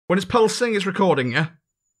When it's pulsing, it's recording, yeah?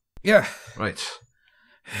 Yeah. Right.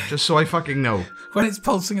 Just so I fucking know. When it's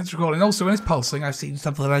pulsing, it's recording. Also, when it's pulsing, I've seen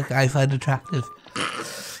something like I find attractive.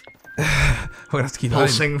 We're gonna have to keep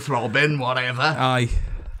pulsing, throbbing, whatever. Aye.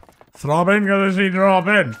 Throbbing, gonna see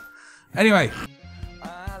throbbing. Anyway.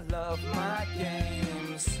 I love my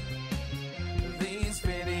games. These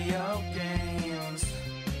video games.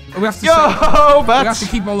 We have to we have to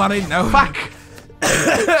keep all that in now. Fuck!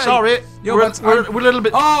 Sorry. Yo, we're a little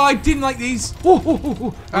bit... Oh, I didn't like these.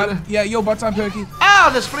 Yeah, yo, butts, I'm Perky.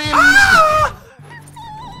 Ah, there's flames! Ah!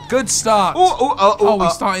 Good start. We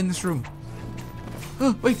start in this room.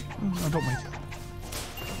 Oh, wait. Oh, don't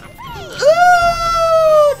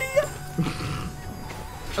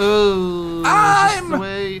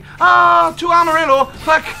wait. I'm... to Amarillo!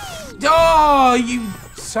 Fuck! Oh, you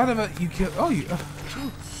son of a... You killed... Oh, you...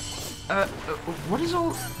 what is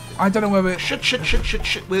all... I don't know where we're...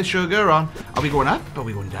 Shit with sugar on. Are we going up? Are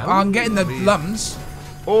we going down? I'm getting the Lums.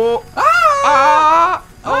 Oh.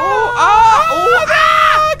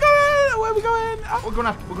 Where are we going? We're going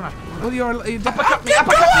up. Oh, you're uppercut me.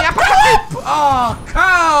 Oh,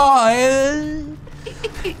 Cow.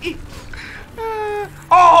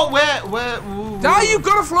 Where? Now you've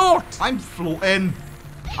got to float. I'm floating.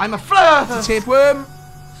 I'm a flirt. It's a tapeworm.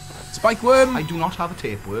 Spike worm. I do not have a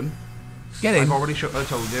tapeworm. Get in. I've already told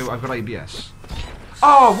you, I've got IBS.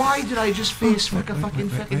 Oh, why did I just face fuck a fucking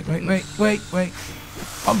fucking... Wait.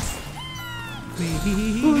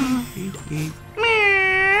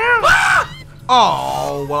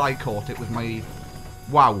 Oh, well, I caught it with my...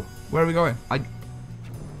 Wow. Where are we going?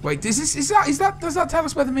 Wait, does that tell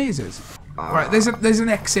us where the maze is? Right, there's an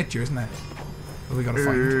exit here, isn't there? What we gotta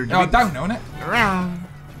find? Oh, down now, isn't it?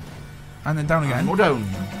 And then down again. More down.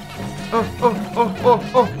 Oh.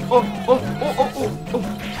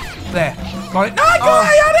 There. Got it. No, I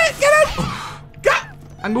had it! Get it! Go!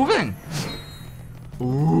 I'm moving.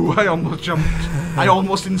 Ooh, I almost jumped. I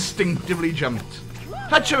almost instinctively jumped.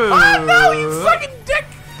 Hatcho! Oh no, you fucking dick!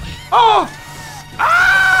 Oh!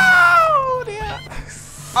 Oh dear.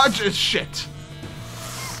 I just shit.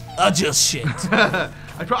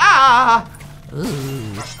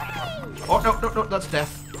 Oh, no, that's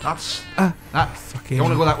death. That's... Fucking... You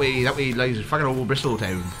wanna go that way lies fucking old Bristol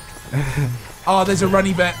town. Oh, there's a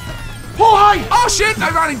runny bit. Oh, hi! Oh shit, I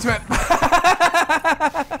ran into it.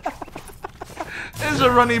 There's a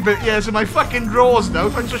runny bit, yeah, so my fucking drawers now,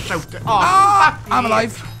 if I just shout it. Oh, I'm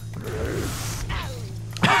alive.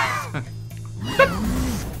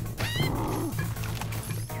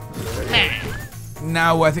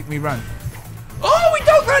 Now I think we run. Oh, we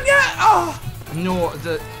don't run yet! Oh! No,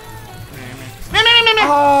 the...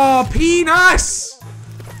 Oh, penis!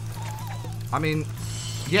 I mean,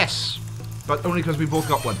 yes, but only because we both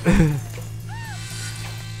got one.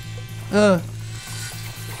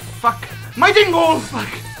 Fuck. My dingle! Fuck.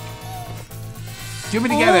 Do you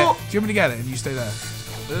want me to get it? Do you want me to get it and you stay there?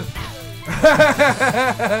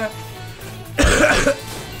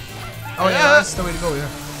 Oh yeah, that's the way to go, yeah.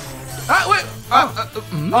 Wait!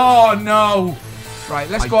 Oh no! Right,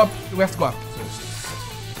 let's go up. We have to go up first.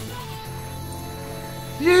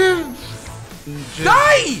 Yeah.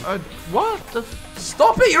 Die! What the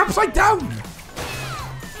Stop it! You're upside down!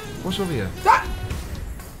 What's over here? That!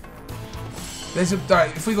 There's a...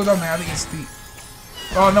 Right, if we go down there, I think it's the...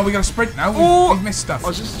 Oh no, we gotta sprint now. We've missed stuff.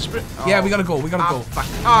 Oh, is this the sprint? Oh. Yeah, we gotta go. Fuck.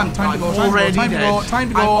 I'm already dead. Time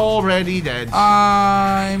to go. I'm already dead.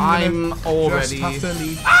 I'm already... just have to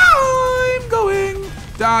leave. I'm going.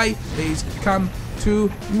 Die. Please come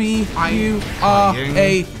to me. You are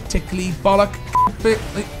a tickly bollock.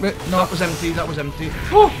 No. That was empty.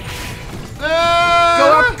 Oh.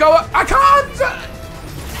 Go up. I can't.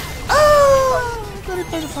 Oh, got it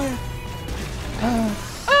by the fire.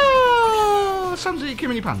 Sounds like you came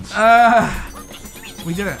in your pants.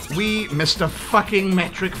 We did it. We missed a fucking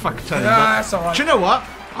metric fuck ton. That's alright. Do you know what?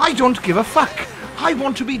 I don't give a fuck. I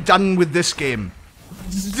want to be done with this game.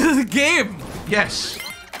 The game? Yes.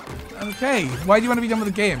 Okay. Why do you want to be done with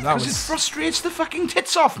the game? Because it frustrates the fucking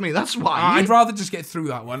tits off me, that's why. I'd rather just get through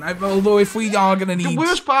that one. Although if we are going to need... The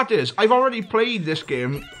worst part is, I've already played this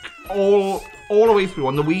game all the way through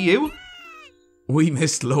on the Wii U. We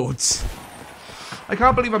missed loads. I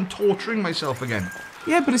can't believe I'm torturing myself again.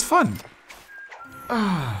 Yeah, but it's fun.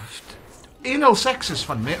 Anal sex is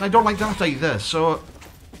fun, mate, and I don't like that either, so...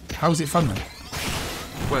 How's it fun, then?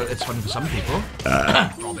 Well, it's fun for some people.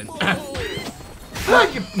 Robin.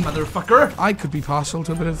 You motherfucker! I could be partial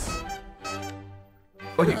to a bit of...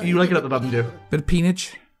 Oh, you like it at the bottom, do you? Bit of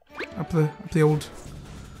peonage. Up the old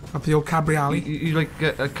cabriolet. You like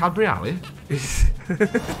a cabriolet?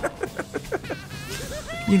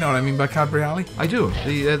 You know what I mean by Cadbury Alley? I do.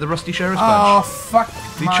 The Rusty Sheriff's Oh, Badge. fuck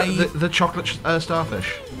The chocolate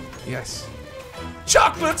starfish. Yes.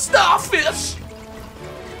 Chocolate starfish!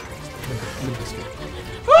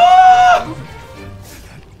 Ah!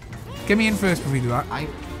 Get me in first before we do that.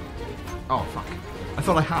 Oh, fuck. I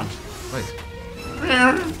thought I had. Right.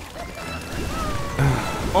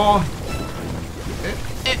 Oh.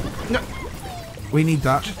 No. We need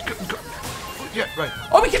that. Just go. Yeah, right.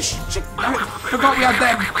 Oh, we can I forgot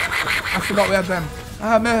we had them.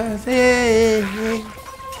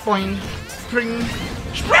 Fine. Spring.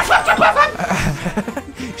 Shrift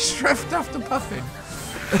after puffin.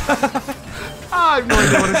 I have no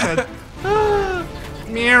idea what I said.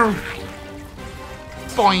 Meow.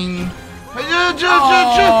 Fine. Oh,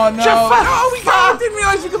 no. Oh, we can't. Didn't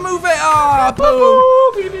realise we could move it. Ah, poo.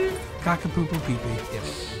 Cock-a-poo-poo pee-pee.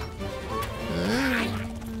 Yes.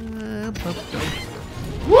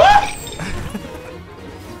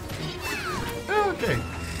 Okay.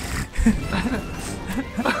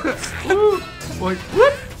 Wait.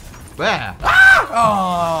 Whoop. There.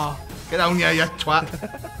 Oh. Get down here, you twat.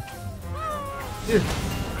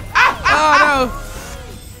 Oh,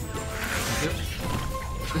 no.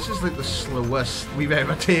 This is like the slowest we've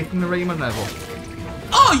ever taken the Rayman level.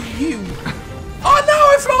 Oh, you. Oh, no,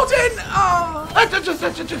 I floated. Oh.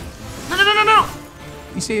 No.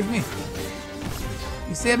 You saved me.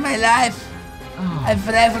 You saved my life. Oh. I'm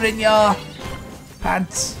forever in your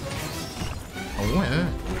pants. Oh!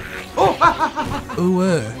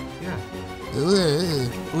 Yeah. Yeah.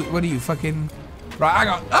 What are you, fucking... Right, hang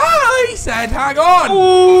on. Oh, he said, hang on.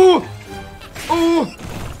 Ooh! Ooh!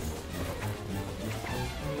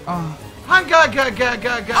 Oh. Hang on,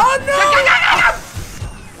 Oh, no!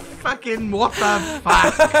 Fucking what the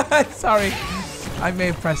fuck? Sorry. I may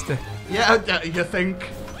have pressed it. Yeah, you think?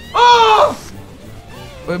 Oh!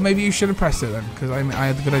 Well, maybe you should have pressed it then, because I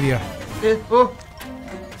had a good idea. Yeah, oh.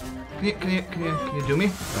 Can you do me?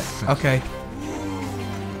 Right. Okay.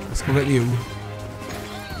 Let's go get you.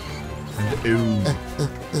 And ooh.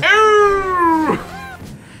 Ooh!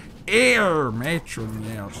 Air matron,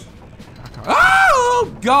 yes.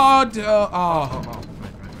 Oh, God! Oh,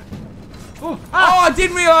 I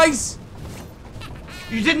didn't realise!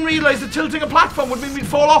 You didn't realise that tilting a platform would mean we'd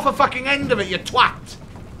fall off a fucking end of it, you twat!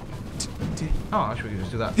 Oh, actually, we can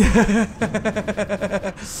just do that.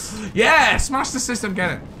 Yeah, smash the system, get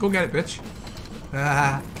it. Go get it, bitch. Oh,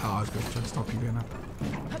 I was going to try to stop you getting up.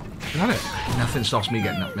 Is that it? Nothing stops me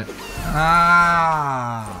getting up, mate.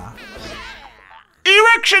 Ah.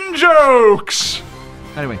 Erection jokes!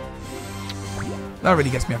 Anyway. That really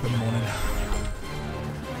gets me up in the morning.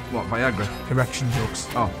 What, Viagra? Erection jokes.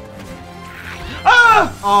 Oh. Ah!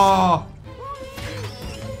 Oh!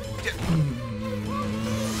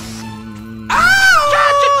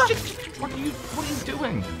 What are you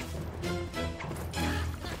doing?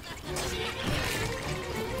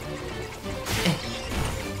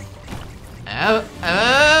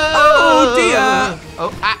 Oh dear! Oh,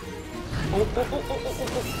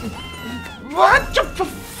 What the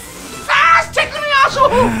fast tickling the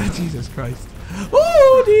asshole! Jesus Christ.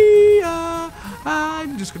 Oh dear!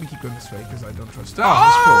 I'm just gonna keep going this way because I don't trust it.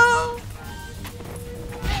 Oh,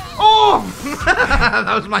 oh!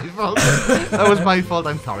 That was my fault. That was my fault,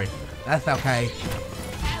 I'm sorry. That's okay.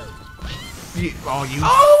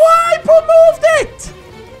 Oh, I moved it!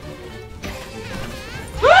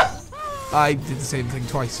 I did the same thing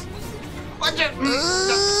twice. What you?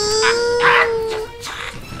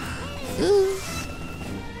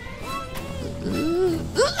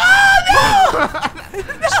 Oh no!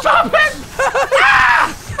 Stop it!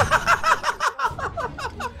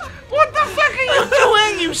 What the fuck are you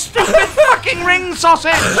doing, you stupid fucking ring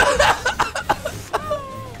sausage?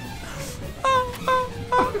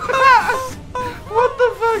 What the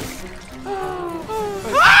fuck?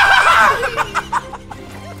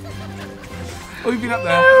 Oh, we've been up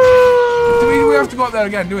there. Do we have to go up there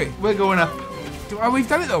again, do we? We're going up. We've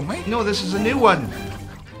done it though, mate. No, this is a new one.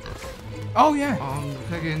 Oh, yeah. I'm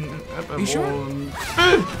picking up a You sure?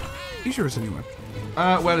 ball. You sure it's a new one?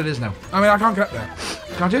 Well, it is now. I mean, I can't get up there.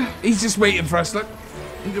 Can't you? He's just waiting for us, look.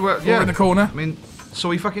 Well, Over in the corner. I mean, so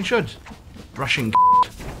he fucking should. Rushing.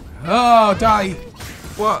 Oh, die.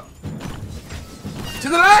 What? To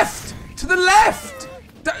the left! To the left!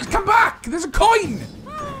 Come back! There's a coin!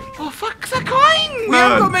 Oh, fuck the coin! We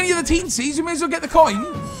haven't got many of the teensies. You may as well get the coin.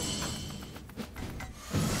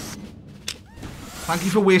 Thank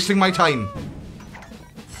you for wasting my time.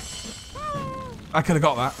 I could have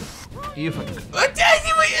got that. You fucking...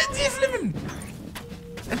 He's living.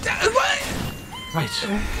 Right.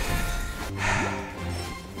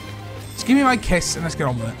 Just give me my kiss and let's get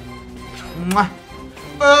on with it. Mwah.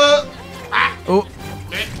 Oh.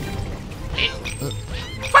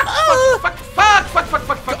 Fuck.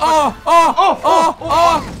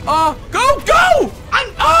 Go!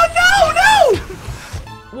 No!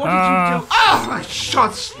 What did you do? Oh, I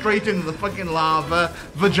shot straight into the fucking lava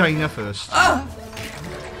vagina first.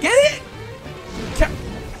 Get it?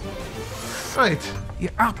 Right. You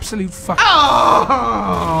absolute fuck.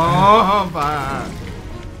 Oh, back.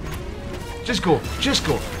 Just go.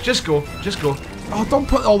 Oh, don't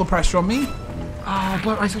put all the pressure on me. Oh,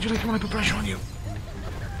 but I thought you liked when I put pressure on you.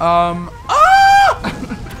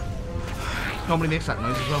 Normally makes that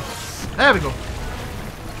noise as well. There we go.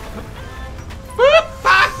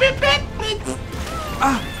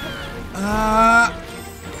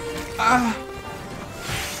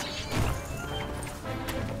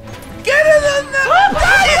 Get it in there!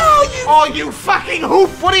 Oh, you fucking hoop!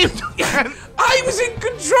 What are you doing? I was in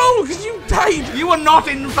control because you died. You were not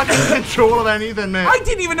in fucking control of anything, mate. I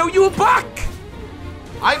didn't even know you were back.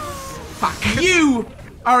 Fuck. You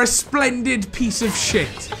are a splendid piece of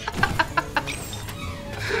shit.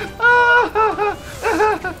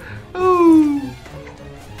 Ooh.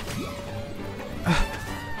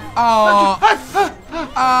 Oh.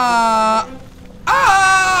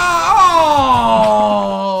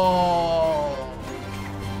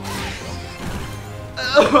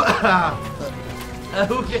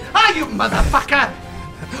 Okay. Ah, you motherfucker!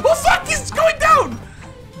 Oh fuck! It's going down.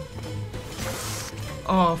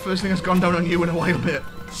 Oh, first thing that's gone down on you in a while, mate.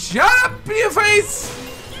 Shut up in your face!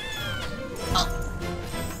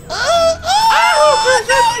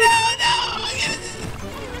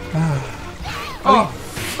 Oh,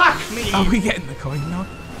 fuck me! Are we getting the coin now?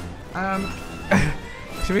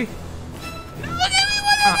 Should we?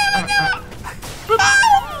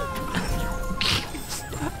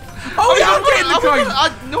 Oh, yeah, I'm getting the coin!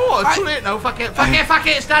 No, it's too late now. Fuck it,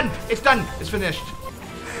 it's done. It's finished.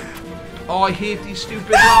 Oh, I hate these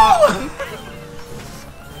stupid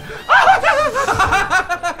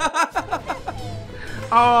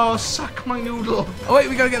Oh, suck my noodle. Oh wait,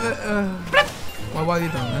 we gotta get the well, while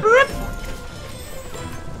you're done there.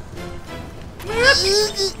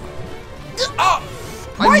 Oh!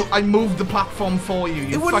 I moved the platform for you.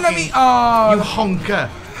 You it wouldn't fucking, let me. Oh! you honker.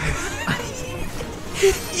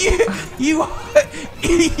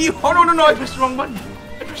 you Oh no! I pressed the wrong one.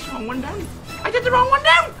 I pressed the wrong one down. I did the wrong one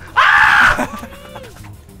down. Ah!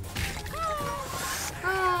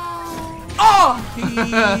 Oh!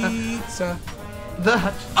 Pizza.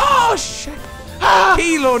 That. Oh shit!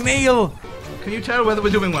 Kilo Neil. Can you tell whether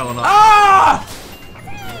we're doing well or not? Ah!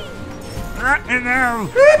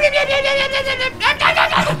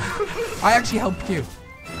 I actually helped you.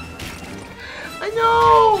 I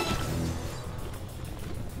know.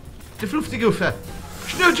 The floofty goofer.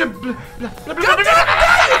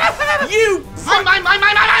 You!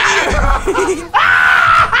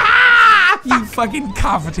 You fucking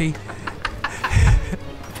cavity.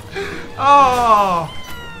 Oh!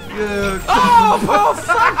 Good. Oh, for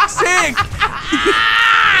fuck's sake!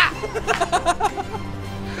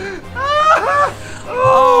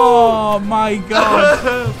 Oh my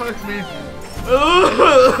god. Fuck me.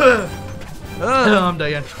 Oh, I'm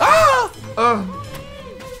dying.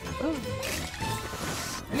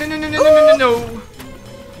 No.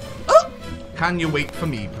 Can you wait for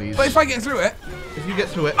me, please? But if I get through it. If you get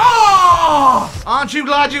through it. Oh! Aren't you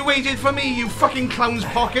glad you waited for me, you fucking clown's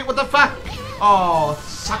pocket? What the fuck? Oh,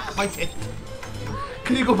 suck my tit.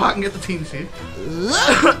 Can you go back and get the Teensies?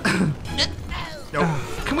 No.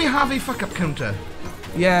 Can we have a fuck up counter?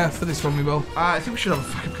 Yeah, for this one we will. I think we should have a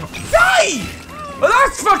fuck up counter. Die! Well,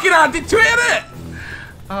 that's fucking added to it, isn't it?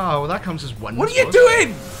 Oh, well, that counts as one. What are you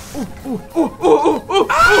doing?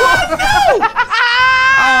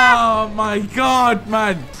 Oh my god,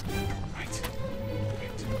 man.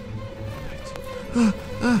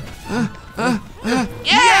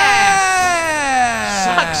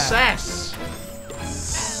 Yeah! Success!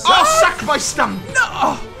 Oh, suck my stump!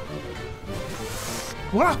 No!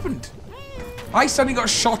 What happened? I suddenly got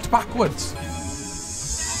shot backwards.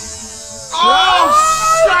 Oh,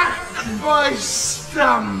 suck my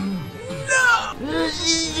stump! No!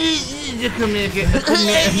 You can make it.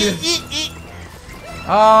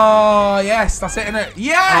 Oh, yes, that's it, innit?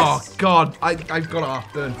 Yes! Oh, God, I've got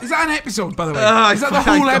heartburn. Is that an episode, by the way? Is that the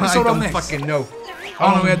whole episode on this? I don't fucking know.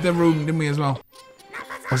 Oh, no, we had the room, didn't we, as well?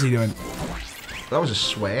 What's he doing? That was a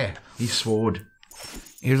swear. He swore.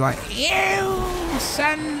 He was like, you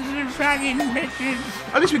sons of fucking bitches.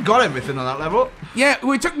 At least we got everything on that level. Yeah,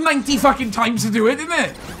 well, it took 90 fucking times to do it, didn't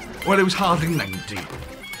it? Well, it was hardly 90.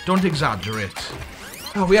 Don't exaggerate.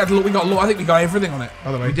 Oh, we got low. I think we got everything on it.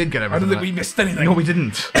 By the way, We did get everything. I don't think we missed anything. No, we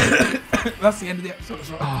didn't. That's the end of the episode as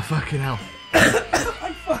well. Oh, fucking hell.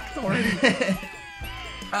 I fucked already.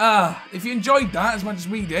 If you enjoyed that as much as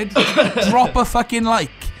we did, drop a fucking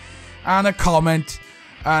like and a comment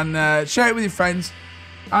and share it with your friends.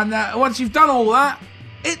 And once you've done all that,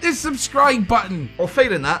 hit the subscribe button. Or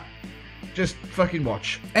failing that, just fucking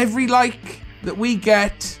watch. Every like that we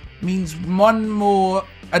get means one more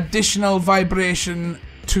additional vibration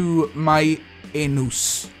to my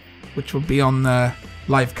anus, which will be on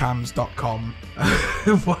livecams.com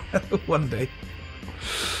one day.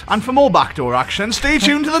 And for more backdoor action, stay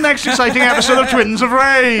tuned to the next exciting episode of Twins of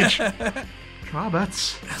Rage. Try our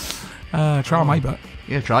butts. Try my butt.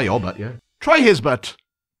 Yeah, try your butt, yeah. Try his butt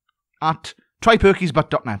at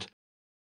tryperkysbutt.net.